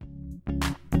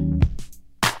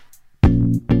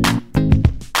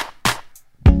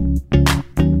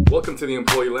welcome to the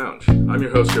Employee Lounge. I'm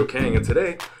your host, Kang, and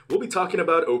today we'll be talking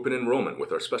about open enrollment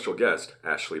with our special guest,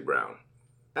 Ashleigh Brown.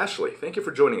 Ashleigh, thank you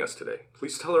for joining us today.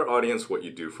 Please tell our audience what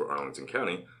you do for Arlington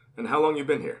County and how long you've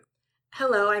been here.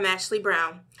 Hello, I'm Ashleigh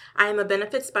Brown. I am a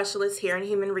benefits specialist here in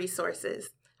Human Resources.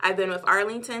 I've been with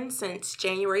Arlington since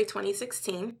January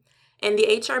 2016, and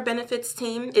the HR benefits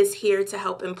team is here to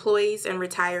help employees and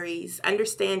retirees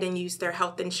understand and use their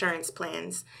health insurance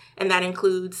plans, and that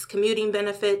includes commuting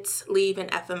benefits, leave, and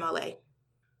FMLA.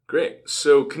 Great.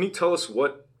 So can you tell us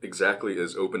what exactly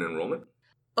is open enrollment?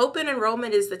 Open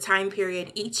enrollment is the time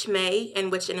period each May in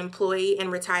which an employee and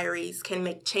retirees can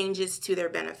make changes to their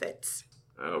benefits.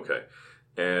 Okay.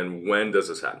 And when does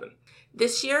this happen?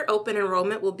 This year, open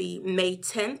enrollment will be May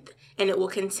 10th, and it will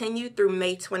continue through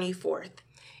May 24th.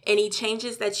 Any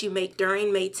changes that you make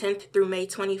during May 10th through May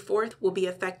 24th will be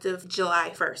effective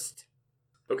July 1st.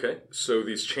 Okay. So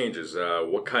these changes,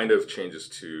 what kind of changes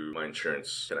to my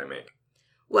insurance can I make?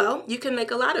 Well, you can make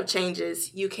a lot of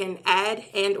changes. You can add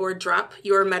and or drop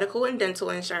your medical and dental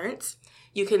insurance.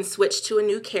 You can switch to a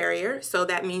new carrier, so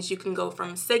that means you can go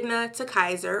from Cigna to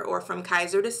Kaiser or from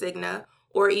Kaiser to Cigna,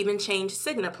 or even change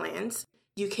Cigna plans.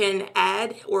 You can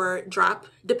add or drop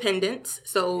dependents,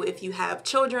 so if you have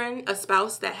children, a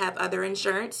spouse that have other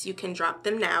insurance, you can drop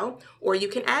them now, or you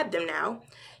can add them now.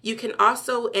 You can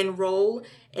also enroll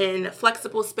in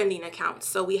flexible spending accounts,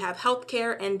 so we have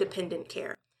healthcare and dependent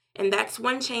care. And that's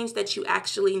one change that you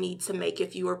actually need to make.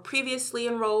 If you were previously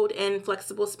enrolled in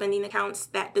flexible spending accounts,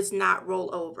 that does not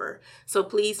roll over. So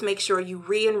please make sure you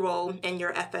re-enroll in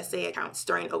your FSA accounts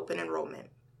during open enrollment.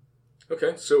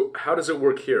 Okay, so how does it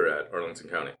work here at Arlington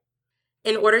County?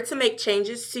 In order to make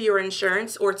changes to your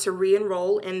insurance or to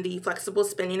re-enroll in the flexible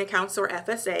spending accounts or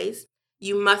FSAs,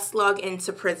 you must log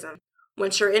into Prism.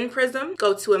 Once you're in Prism,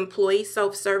 go to Employee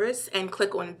Self-Service and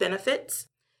click on Benefits.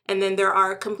 And then there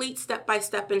are complete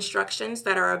step-by-step instructions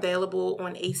that are available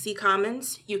on AC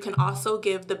Commons. You can also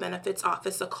give the benefits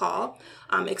office a call,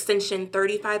 extension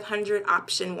 3500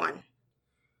 option 1.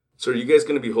 So are you guys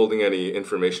going to be holding any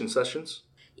information sessions?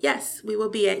 Yes, we will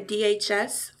be at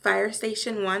DHS, Fire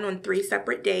Station 1 on 3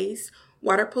 separate days,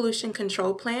 Water Pollution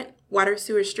Control Plant, Water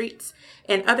Sewer Streets,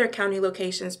 and other county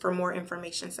locations for more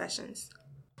information sessions.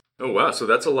 Oh, wow. So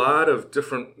that's a lot of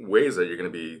different ways that you're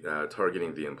going to be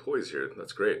targeting the employees here.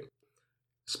 That's great.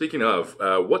 Speaking of,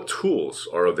 what tools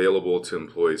are available to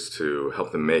employees to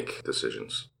help them make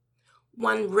decisions?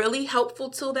 One really helpful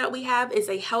tool that we have is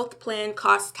a health plan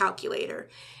cost calculator,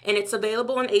 and it's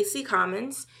available on AC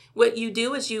Commons. What you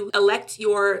do is you elect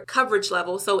your coverage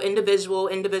level, so individual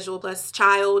plus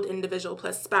child, individual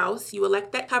plus spouse. You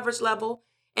elect that coverage level,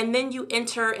 and then you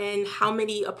enter in how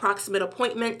many approximate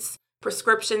appointments,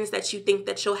 prescriptions that you think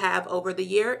that you'll have over the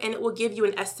year, and it will give you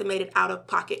an estimated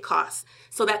out-of-pocket cost.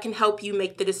 So that can help you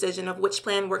make the decision of which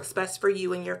plan works best for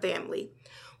you and your family.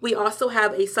 We also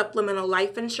have a supplemental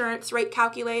life insurance rate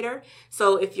calculator.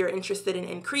 So if you're interested in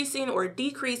increasing or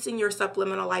decreasing your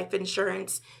supplemental life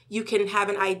insurance, you can have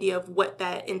an idea of what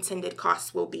that intended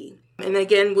cost will be. And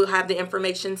again, we'll have the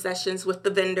information sessions with the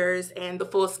vendors, and the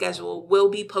full schedule will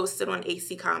be posted on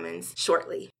AC Commons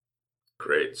shortly.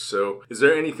 Great. So is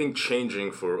there anything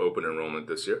changing for open enrollment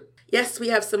this year? Yes, we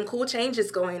have some cool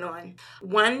changes going on.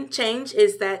 One change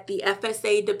is that the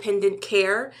FSA dependent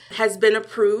care has been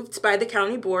approved by the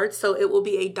county board, so it will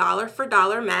be a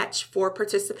dollar-for-dollar match for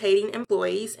participating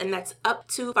employees, and that's up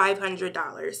to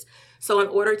 $500. So in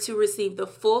order to receive the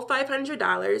full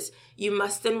 $500, you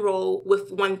must enroll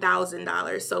with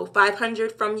 $1,000. So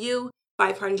 $500 from you,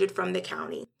 $500 from the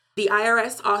county. The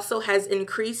IRS also has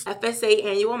increased FSA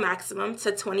annual maximum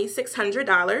to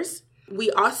 $2,600.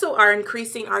 We also are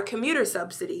increasing our commuter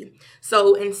subsidy.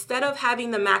 So instead of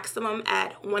having the maximum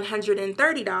at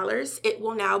 $130, it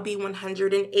will now be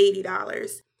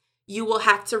 $180. You will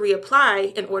have to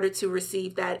reapply in order to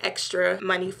receive that extra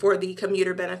money for the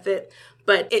commuter benefit,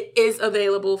 but it is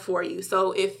available for you.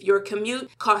 So if your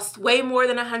commute costs way more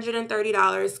than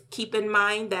 $130, keep in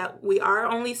mind that we are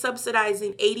only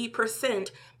subsidizing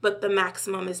 80%, but the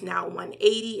maximum is now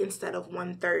 $180 instead of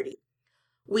 $130.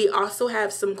 We also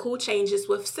have some cool changes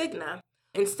with Cigna.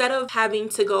 Instead of having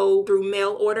to go through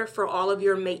mail order for all of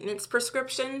your maintenance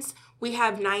prescriptions, we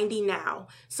have 90 now.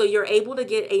 So you're able to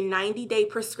get a 90-day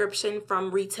prescription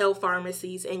from retail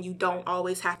pharmacies, and you don't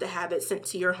always have to have it sent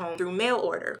to your home through mail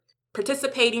order.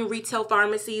 Participating retail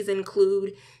pharmacies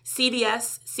include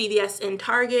CVS and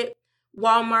Target,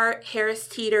 Walmart, Harris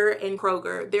Teeter, and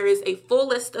Kroger. There is a full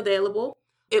list available.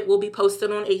 It will be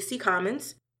posted on AC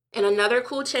Commons. And another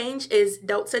cool change is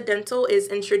Delta Dental is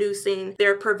introducing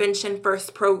their Prevention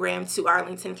First program to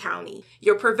Arlington County.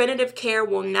 Your preventative care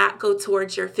will not go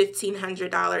towards your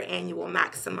 $1,500 annual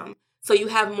maximum, so you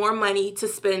have more money to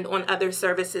spend on other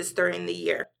services during the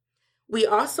year. We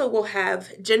also will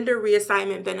have gender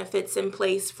reassignment benefits in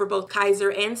place for both Kaiser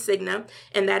and Cigna,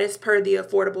 and that is per the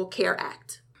Affordable Care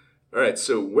Act. All right,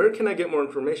 so where can I get more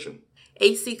information?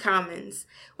 AC Commons.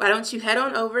 Why don't you head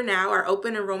on over now? Our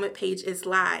open enrollment page is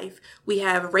live. We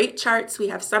have rate charts, we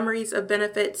have summaries of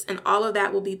benefits, and all of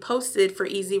that will be posted for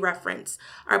easy reference.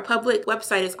 Our public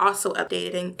website is also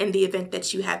updating in the event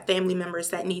that you have family members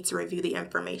that need to review the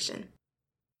information.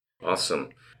 Awesome.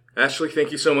 Ashleigh,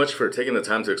 thank you so much for taking the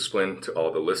time to explain to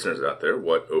all the listeners out there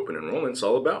what open enrollment's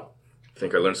all about. I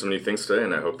think I learned some new things today,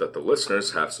 and I hope that the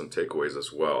listeners have some takeaways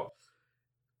as well.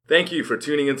 Thank you for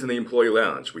tuning into the Employee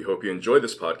Lounge. We hope you enjoyed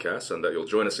this podcast and that you'll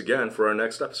join us again for our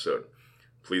next episode.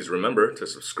 Please remember to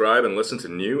subscribe and listen to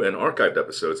new and archived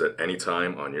episodes at any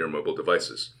time on your mobile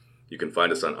devices. You can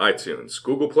find us on iTunes,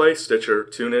 Google Play, Stitcher,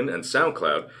 TuneIn, and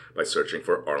SoundCloud by searching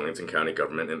for Arlington County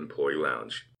Government Employee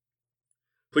Lounge.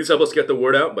 Please help us get the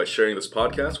word out by sharing this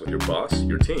podcast with your boss,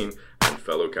 your team, and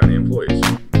fellow county employees.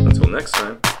 Until next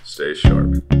time, stay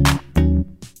sharp.